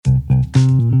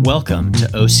Welcome to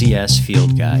OCS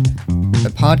Field Guide,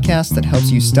 the podcast that helps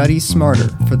you study smarter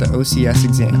for the OCS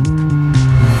exam.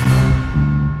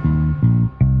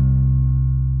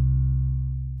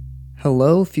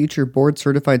 Hello, future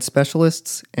board-certified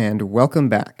specialists, and welcome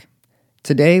back.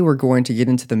 Today we're going to get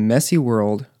into the messy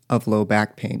world of low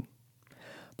back pain.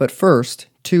 But first,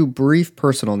 two brief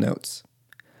personal notes.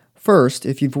 First,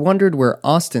 if you've wondered where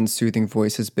Austin's soothing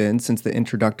voice has been since the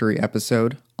introductory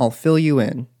episode, I'll fill you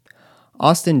in.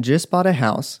 Austin just bought a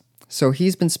house, so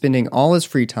he's been spending all his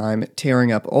free time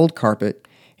tearing up old carpet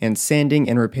and sanding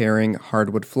and repairing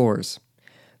hardwood floors.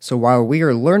 So while we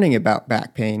are learning about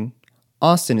back pain,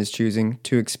 Austin is choosing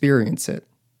to experience it.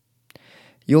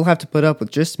 You'll have to put up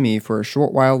with just me for a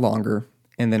short while longer,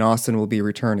 and then Austin will be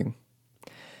returning.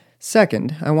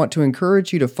 Second, I want to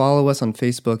encourage you to follow us on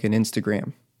Facebook and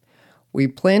Instagram. We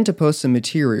plan to post some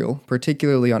material,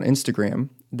 particularly on Instagram,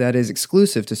 that is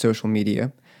exclusive to social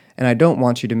media, and I don't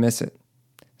want you to miss it.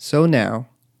 So now,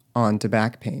 on to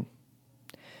back pain.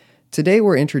 Today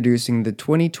we're introducing the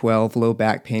 2012 Low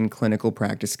Back Pain Clinical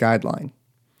Practice Guideline.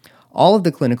 All of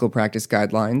the Clinical Practice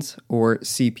Guidelines, or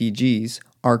CPGs,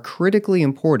 are critically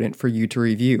important for you to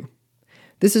review.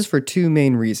 This is for two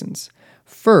main reasons.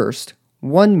 First,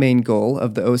 one main goal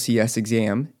of the OCS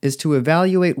exam is to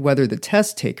evaluate whether the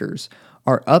test takers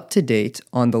are up to date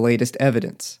on the latest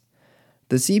evidence.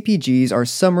 The CPGs are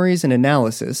summaries and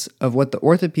analysis of what the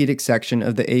orthopedic section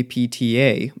of the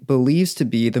APTA believes to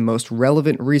be the most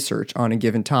relevant research on a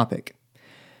given topic.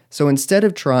 So instead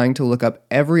of trying to look up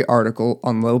every article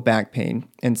on low back pain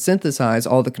and synthesize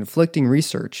all the conflicting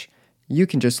research, you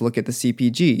can just look at the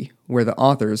CPG, where the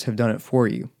authors have done it for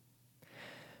you.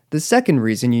 The second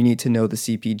reason you need to know the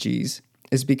CPGs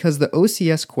is because the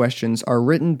OCS questions are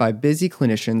written by busy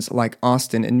clinicians like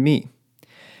Austin and me.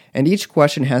 And each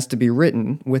question has to be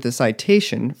written with a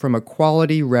citation from a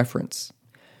quality reference.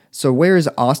 So where is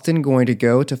Austin going to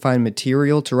go to find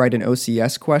material to write an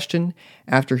OCS question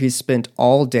after he's spent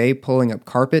all day pulling up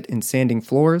carpet and sanding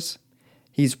floors?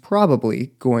 He's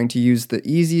probably going to use the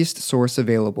easiest source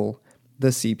available, the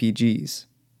CPGs.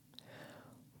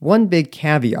 One big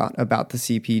caveat about the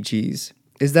CPGs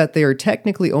is that they are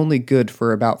technically only good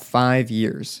for about 5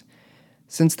 years.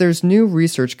 Since there's new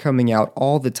research coming out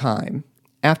all the time,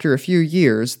 after a few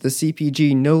years, the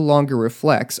CPG no longer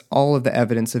reflects all of the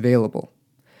evidence available.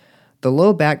 The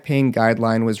Low Back Pain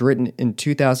Guideline was written in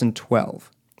 2012,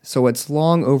 so it's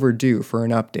long overdue for an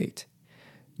update.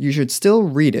 You should still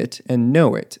read it and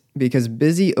know it because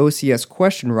busy OCS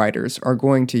question writers are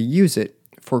going to use it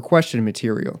for question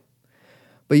material.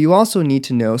 But you also need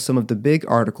to know some of the big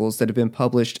articles that have been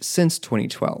published since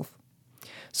 2012.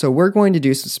 So we're going to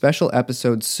do some special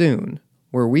episodes soon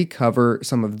where we cover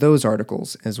some of those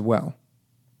articles as well.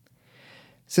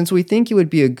 Since we think it would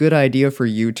be a good idea for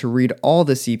you to read all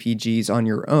the CPGs on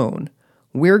your own,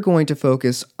 we're going to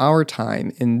focus our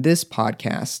time in this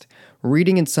podcast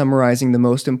reading and summarizing the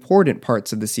most important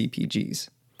parts of the CPGs.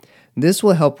 This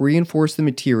will help reinforce the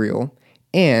material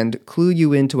and clue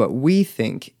you into what we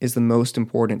think is the most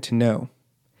important to know.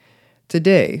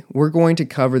 Today, we're going to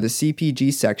cover the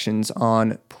CPG sections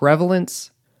on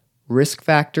prevalence, risk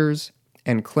factors,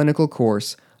 and clinical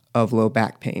course of low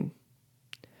back pain.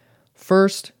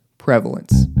 First,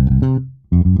 prevalence.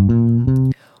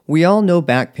 We all know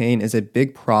back pain is a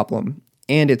big problem,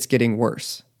 and it's getting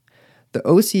worse. The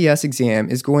OCS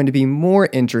exam is going to be more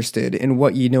interested in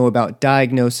what you know about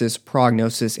diagnosis,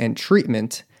 prognosis, and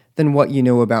treatment than what you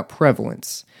know about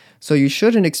prevalence, so you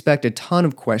shouldn't expect a ton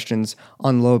of questions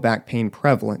on low back pain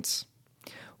prevalence.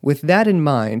 With that in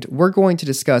mind, we're going to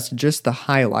discuss just the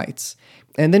highlights,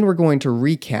 and then we're going to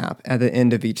recap at the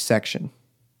end of each section.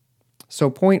 So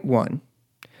point 1.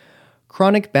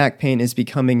 Chronic back pain is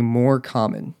becoming more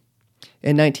common.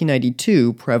 In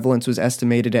 1992, prevalence was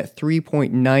estimated at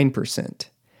 3.9%.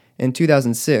 In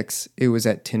 2006, it was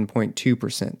at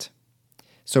 10.2%.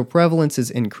 So prevalence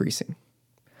is increasing.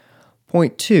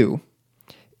 Point 2.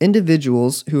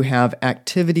 Individuals who have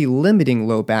activity-limiting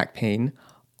low back pain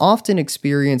often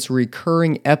experience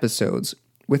recurring episodes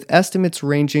with estimates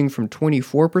ranging from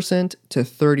 24% to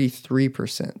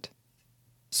 33%.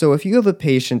 So if you have a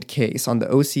patient case on the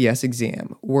OCS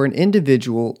exam where an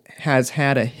individual has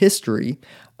had a history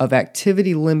of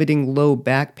activity-limiting low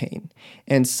back pain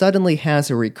and suddenly has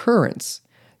a recurrence,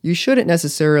 you shouldn't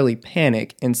necessarily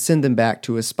panic and send them back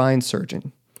to a spine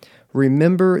surgeon.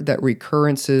 Remember that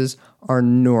recurrences are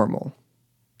normal.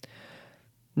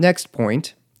 Next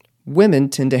point, women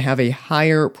tend to have a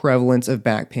higher prevalence of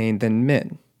back pain than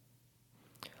men.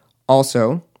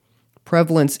 Also,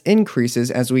 prevalence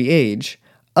increases as we age,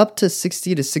 up to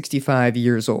 60 to 65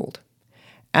 years old.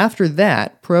 After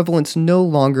that, prevalence no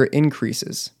longer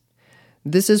increases.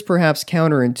 This is perhaps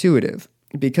counterintuitive,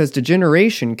 because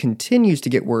degeneration continues to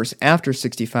get worse after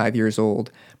 65 years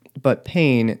old, but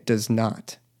pain does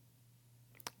not.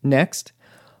 Next,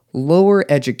 lower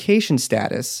education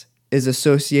status is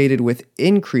associated with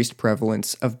increased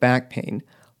prevalence of back pain,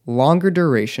 longer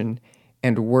duration,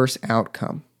 and worse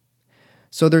outcome.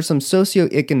 So there's some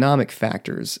socioeconomic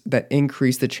factors that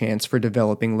increase the chance for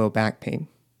developing low back pain.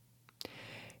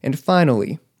 And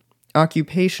finally,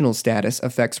 occupational status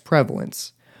affects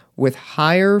prevalence, with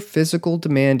higher physical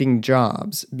demanding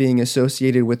jobs being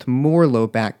associated with more low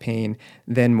back pain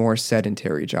than more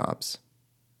sedentary jobs.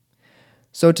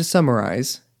 So to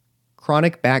summarize,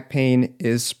 chronic back pain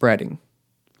is spreading.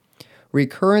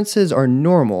 Recurrences are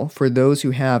normal for those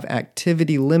who have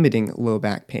activity-limiting low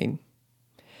back pain.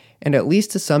 And at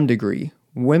least to some degree,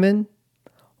 women,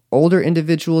 older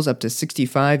individuals up to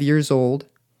 65 years old,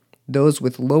 those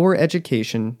with lower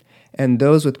education, and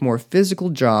those with more physical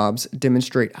jobs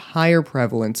demonstrate higher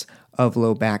prevalence of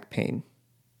low back pain.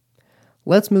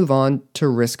 Let's move on to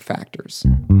risk factors.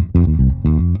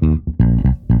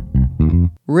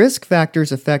 Risk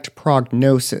factors affect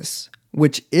prognosis,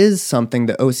 which is something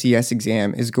the OCS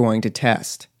exam is going to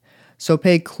test. So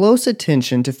pay close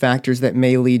attention to factors that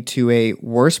may lead to a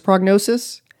worse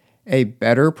prognosis, a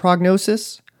better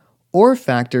prognosis, or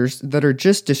factors that are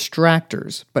just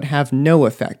distractors but have no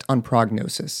effect on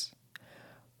prognosis.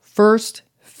 First,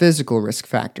 physical risk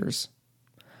factors.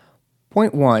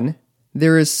 Point 1.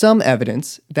 There is some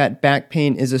evidence that back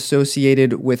pain is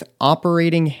associated with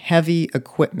operating heavy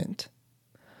equipment.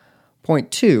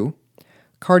 Point 2.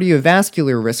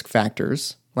 Cardiovascular risk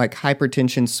factors, like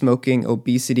hypertension, smoking,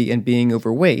 obesity, and being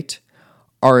overweight,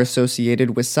 are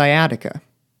associated with sciatica.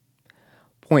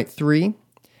 Point 3.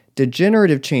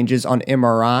 Degenerative changes on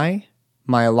MRI,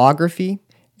 myelography,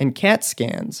 and CAT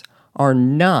scans are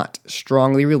not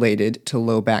strongly related to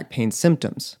low back pain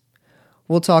symptoms.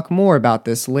 We'll talk more about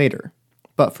this later,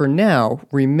 but for now,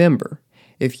 remember,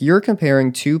 if you're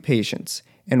comparing two patients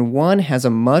and one has a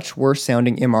much worse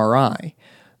sounding MRI,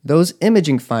 those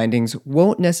imaging findings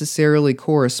won't necessarily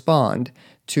correspond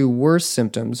to worse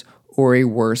symptoms or a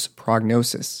worse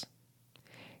prognosis.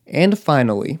 And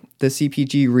finally, the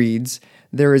CPG reads,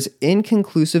 there is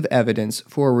inconclusive evidence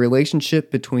for a relationship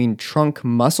between trunk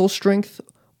muscle strength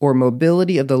or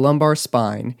mobility of the lumbar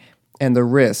spine and the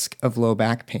risk of low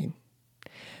back pain.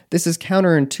 This is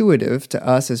counterintuitive to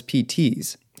us as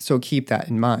PTs, so keep that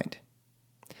in mind.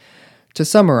 To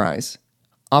summarize,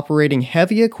 operating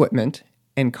heavy equipment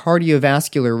and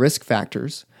cardiovascular risk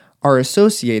factors are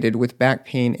associated with back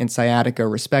pain and sciatica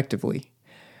respectively,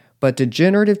 but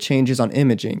degenerative changes on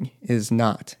imaging is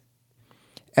not.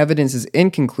 Evidence is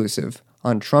inconclusive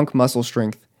on trunk muscle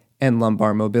strength and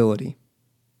lumbar mobility.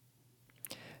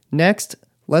 Next,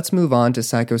 let's move on to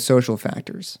psychosocial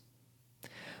factors.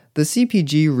 The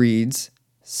CPG reads,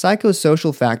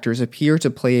 psychosocial factors appear to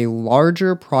play a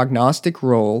larger prognostic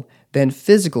role than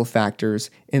physical factors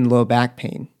in low back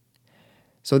pain.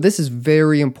 So this is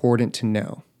very important to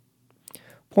know.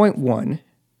 Point 1,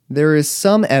 there is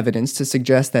some evidence to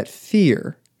suggest that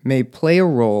fear may play a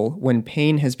role when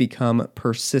pain has become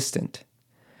persistent.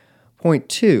 Point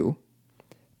 2,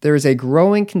 there is a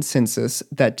growing consensus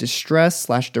that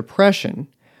distress/depression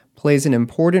plays an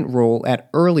important role at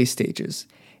early stages,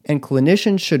 and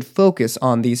clinicians should focus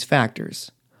on these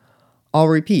factors. I'll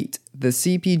repeat, the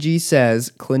CPG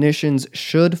says clinicians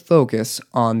should focus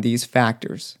on these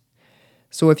factors.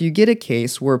 So if you get a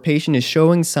case where a patient is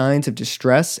showing signs of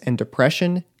distress and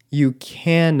depression, you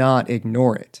cannot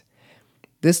ignore it.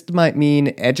 This might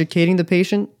mean educating the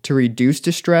patient to reduce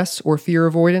distress or fear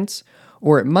avoidance,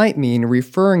 or it might mean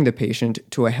referring the patient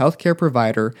to a healthcare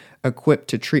provider equipped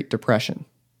to treat depression.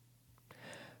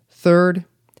 Third,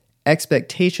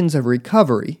 expectations of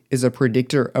recovery is a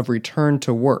predictor of return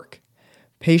to work.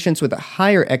 Patients with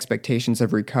higher expectations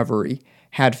of recovery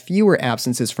had fewer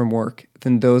absences from work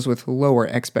than those with lower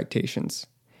expectations.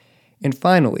 And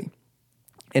finally,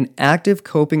 an active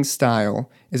coping style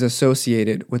is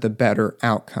associated with a better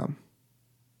outcome.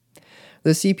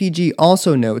 The CPG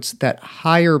also notes that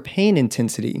higher pain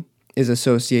intensity is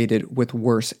associated with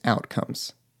worse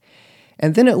outcomes.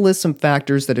 And then it lists some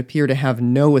factors that appear to have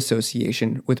no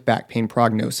association with back pain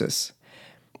prognosis.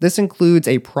 This includes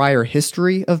a prior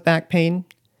history of back pain,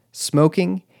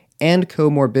 smoking, and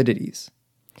comorbidities.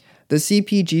 The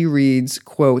CPG reads,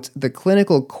 quote, the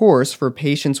clinical course for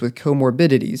patients with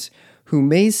comorbidities who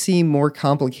may seem more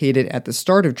complicated at the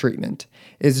start of treatment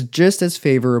is just as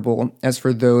favorable as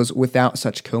for those without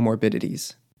such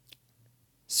comorbidities.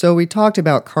 So we talked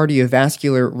about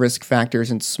cardiovascular risk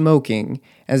factors and smoking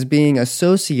as being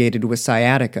associated with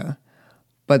sciatica,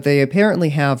 but they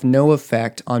apparently have no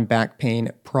effect on back pain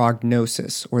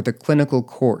prognosis or the clinical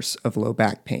course of low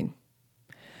back pain.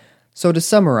 So to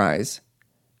summarize,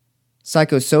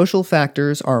 psychosocial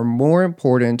factors are more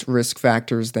important risk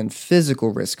factors than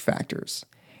physical risk factors,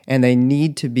 and they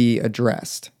need to be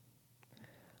addressed.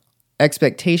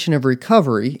 Expectation of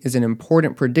recovery is an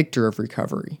important predictor of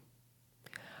recovery.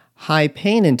 High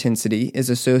pain intensity is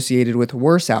associated with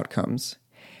worse outcomes,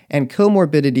 and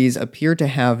comorbidities appear to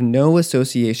have no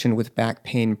association with back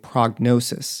pain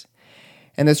prognosis.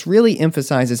 And this really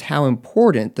emphasizes how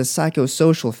important the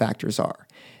psychosocial factors are.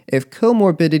 If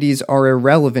comorbidities are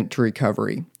irrelevant to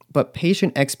recovery, but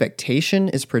patient expectation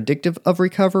is predictive of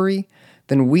recovery,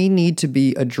 then we need to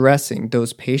be addressing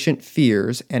those patient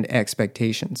fears and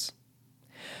expectations.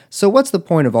 So what's the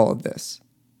point of all of this?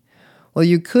 Well,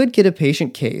 you could get a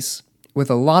patient case with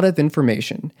a lot of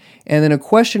information, and then a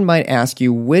question might ask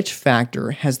you which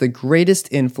factor has the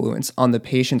greatest influence on the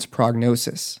patient's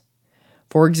prognosis.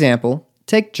 For example,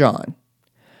 take John.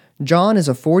 John is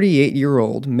a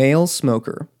 48-year-old male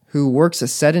smoker who works a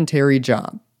sedentary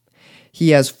job.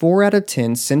 He has 4 out of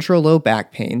 10 central low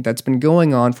back pain that's been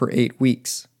going on for 8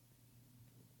 weeks.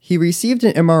 He received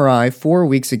an MRI 4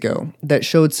 weeks ago that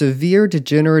showed severe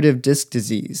degenerative disc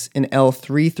disease in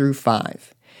L3 through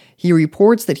 5. He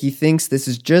reports that he thinks this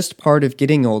is just part of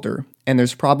getting older, and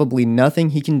there's probably nothing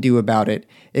he can do about it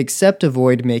except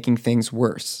avoid making things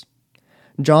worse.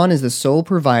 John is the sole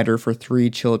provider for 3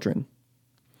 children.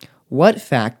 What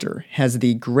factor has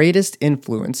the greatest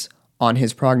influence on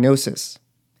his prognosis?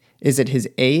 Is it his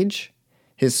age,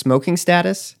 his smoking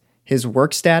status, his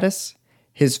work status,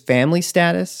 his family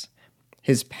status,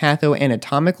 his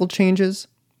pathoanatomical changes,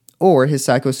 or his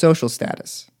psychosocial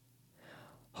status?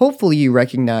 Hopefully you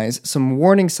recognize some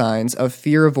warning signs of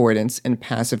fear avoidance and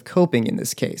passive coping in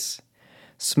this case.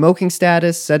 Smoking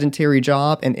status, sedentary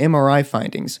job, and MRI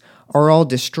findings are all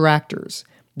distractors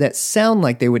that sound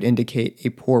like they would indicate a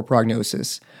poor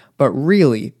prognosis, but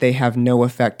really they have no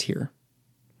effect here.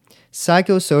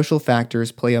 Psychosocial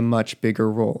factors play a much bigger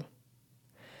role.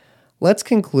 Let's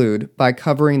conclude by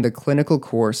covering the clinical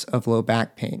course of low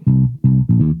back pain.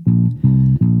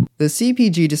 The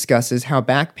CPG discusses how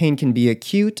back pain can be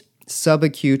acute,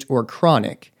 subacute, or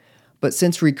chronic, but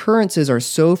since recurrences are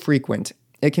so frequent,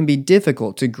 it can be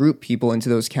difficult to group people into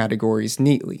those categories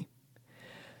neatly.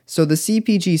 So the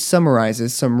CPG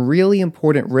summarizes some really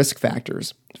important risk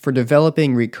factors for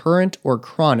developing recurrent or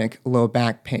chronic low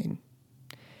back pain.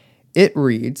 It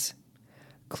reads,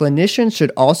 clinicians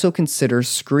should also consider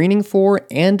screening for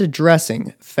and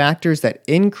addressing factors that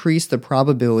increase the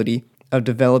probability of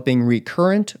developing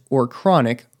recurrent or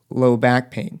chronic low back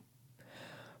pain.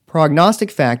 Prognostic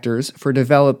factors for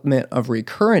development of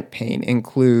recurrent pain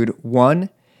include 1.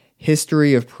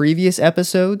 History of previous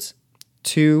episodes,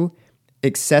 2.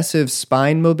 Excessive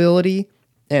spine mobility,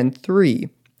 and 3.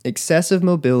 Excessive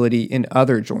mobility in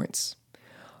other joints.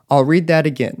 I'll read that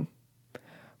again.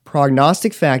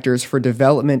 Prognostic factors for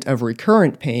development of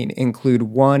recurrent pain include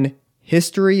 1.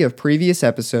 History of previous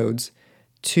episodes,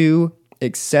 2.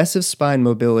 Excessive spine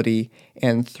mobility,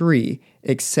 and 3.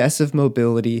 Excessive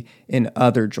mobility in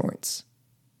other joints.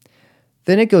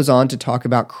 Then it goes on to talk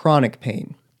about chronic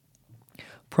pain.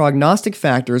 Prognostic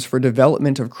factors for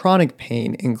development of chronic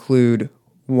pain include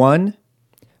 1.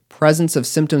 Presence of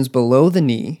symptoms below the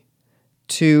knee,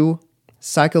 2.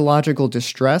 Psychological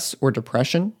distress or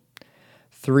depression,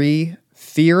 3.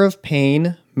 Fear of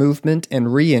pain, movement,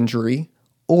 and re-injury,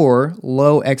 or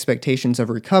low expectations of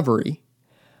recovery,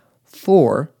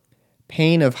 4.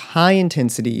 Pain of high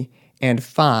intensity, and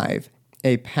 5.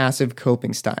 A passive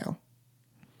coping style.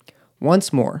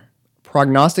 Once more,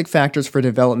 prognostic factors for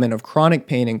development of chronic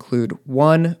pain include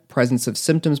 1. Presence of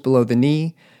symptoms below the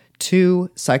knee,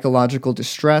 2. Psychological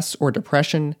distress or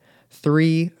depression,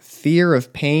 3. Fear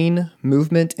of pain,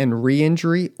 movement, and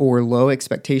re-injury or low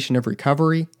expectation of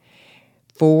recovery,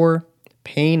 4.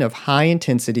 Pain of high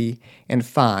intensity, and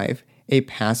 5. A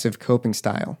passive coping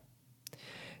style.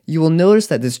 You will notice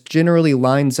that this generally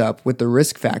lines up with the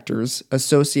risk factors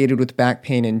associated with back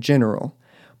pain in general,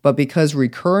 but because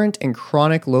recurrent and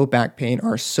chronic low back pain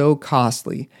are so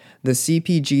costly, the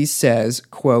CPG says,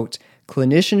 quote,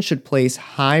 clinicians should place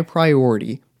high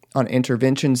priority on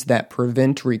interventions that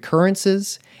prevent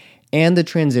recurrences and the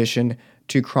transition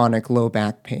to chronic low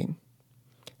back pain.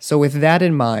 So with that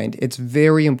in mind, it's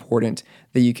very important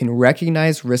that you can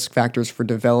recognize risk factors for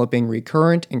developing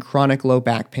recurrent and chronic low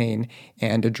back pain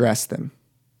and address them.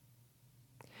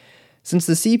 Since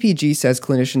the CPG says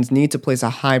clinicians need to place a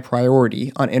high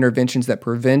priority on interventions that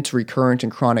prevent recurrent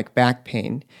and chronic back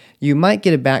pain, you might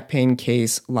get a back pain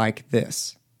case like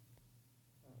this.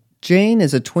 Jane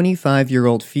is a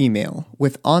 25-year-old female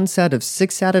with onset of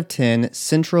 6 out of 10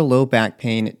 central low back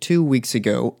pain 2 weeks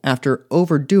ago after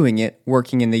overdoing it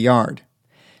working in the yard.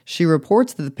 She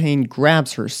reports that the pain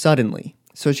grabs her suddenly,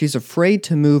 so she's afraid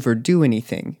to move or do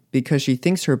anything because she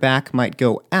thinks her back might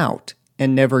go out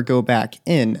and never go back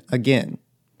in again.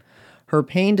 Her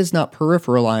pain does not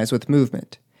peripheralize with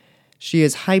movement. She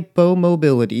has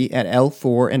hypomobility at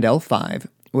L4 and L5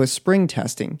 with spring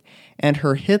testing, and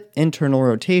her hip internal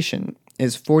rotation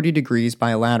is 40 degrees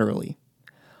bilaterally.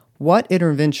 What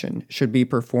intervention should be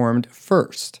performed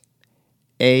first?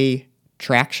 A.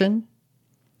 Traction.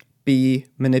 B.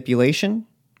 Manipulation.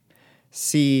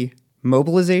 C.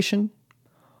 Mobilization.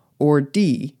 Or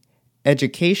D.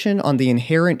 Education on the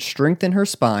inherent strength in her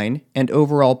spine and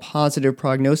overall positive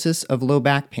prognosis of low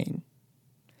back pain.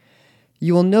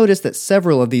 You will notice that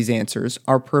several of these answers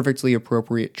are perfectly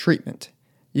appropriate treatment.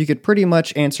 You could pretty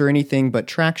much answer anything but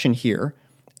traction here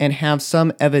and have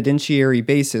some evidentiary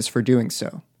basis for doing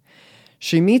so.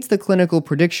 She meets the clinical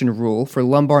prediction rule for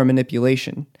lumbar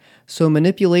manipulation, so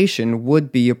manipulation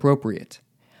would be appropriate.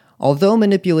 Although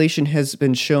manipulation has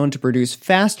been shown to produce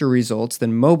faster results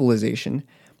than mobilization,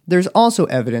 there's also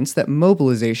evidence that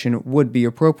mobilization would be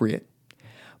appropriate.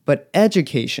 But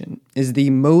education is the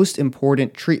most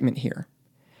important treatment here.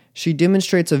 She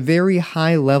demonstrates a very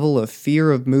high level of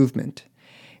fear of movement,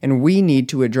 and we need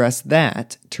to address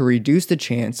that to reduce the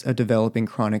chance of developing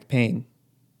chronic pain.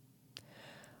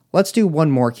 Let's do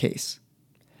one more case.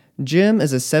 Jim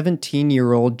is a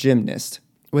 17-year-old gymnast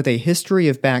with a history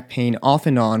of back pain off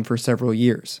and on for several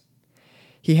years.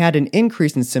 He had an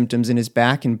increase in symptoms in his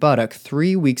back and buttock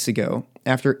 3 weeks ago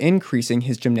after increasing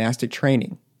his gymnastic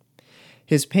training.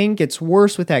 His pain gets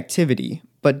worse with activity,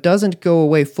 but doesn't go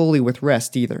away fully with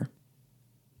rest either.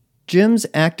 Jim's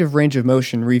active range of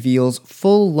motion reveals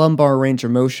full lumbar range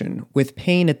of motion with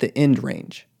pain at the end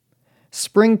range.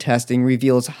 Spring testing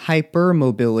reveals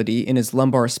hypermobility in his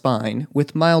lumbar spine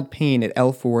with mild pain at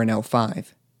L4 and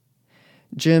L5.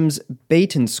 Jim's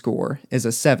Baton score is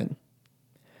a 7.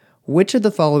 Which of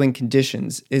the following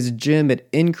conditions is Jim at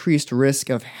increased risk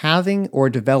of having or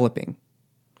developing?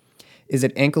 Is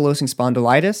it ankylosing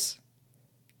spondylitis,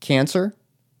 cancer,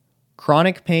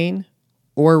 chronic pain,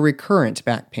 or recurrent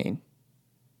back pain?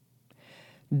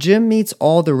 Jim meets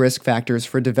all the risk factors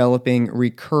for developing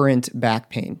recurrent back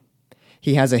pain.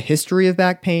 He has a history of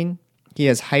back pain, he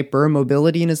has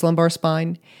hypermobility in his lumbar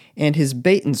spine, and his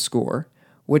Baton score,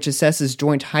 which assesses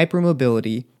joint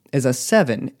hypermobility, is a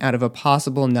 7 out of a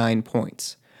possible 9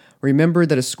 points. Remember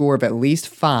that a score of at least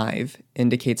 5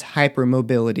 indicates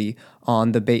hypermobility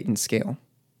on the Baton scale.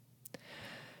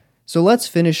 So let's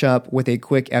finish up with a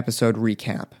quick episode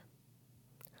recap.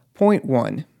 Point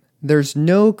 1. There's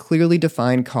no clearly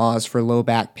defined cause for low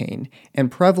back pain,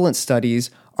 and prevalence studies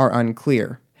are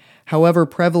unclear. However,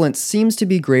 prevalence seems to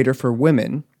be greater for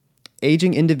women,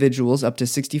 aging individuals up to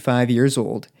 65 years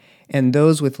old, and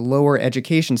those with lower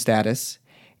education status,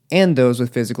 and those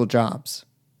with physical jobs.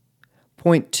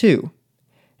 Point 2.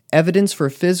 Evidence for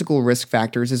physical risk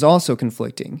factors is also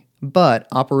conflicting, but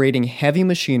operating heavy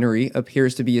machinery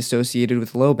appears to be associated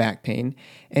with low back pain,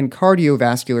 and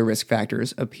cardiovascular risk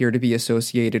factors appear to be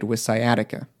associated with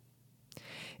sciatica.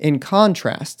 In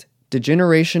contrast,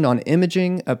 degeneration on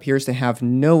imaging appears to have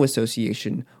no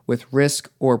association with risk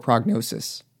or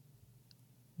prognosis.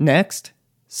 Next,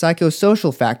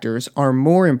 psychosocial factors are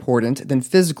more important than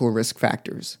physical risk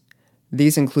factors.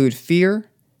 These include fear,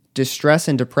 distress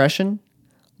and depression,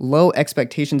 low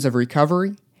expectations of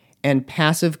recovery, and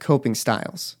passive coping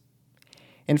styles.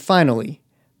 And finally,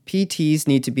 PTs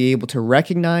need to be able to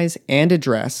recognize and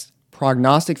address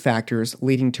prognostic factors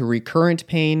leading to recurrent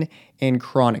pain and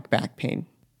chronic back pain.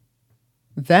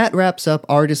 That wraps up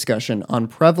our discussion on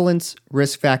prevalence,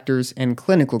 risk factors, and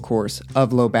clinical course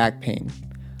of low back pain.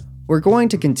 We're going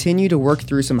to continue to work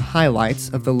through some highlights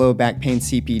of the low back pain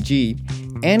CPG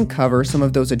and cover some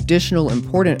of those additional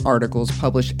important articles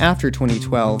published after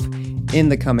 2012 in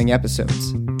the coming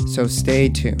episodes, so stay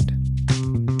tuned.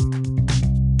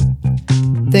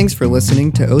 Thanks for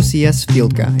listening to OCS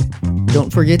Field Guide.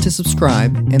 Don't forget to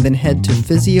subscribe and then head to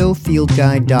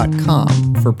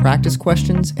physiofieldguide.com for practice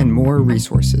questions and more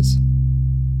resources.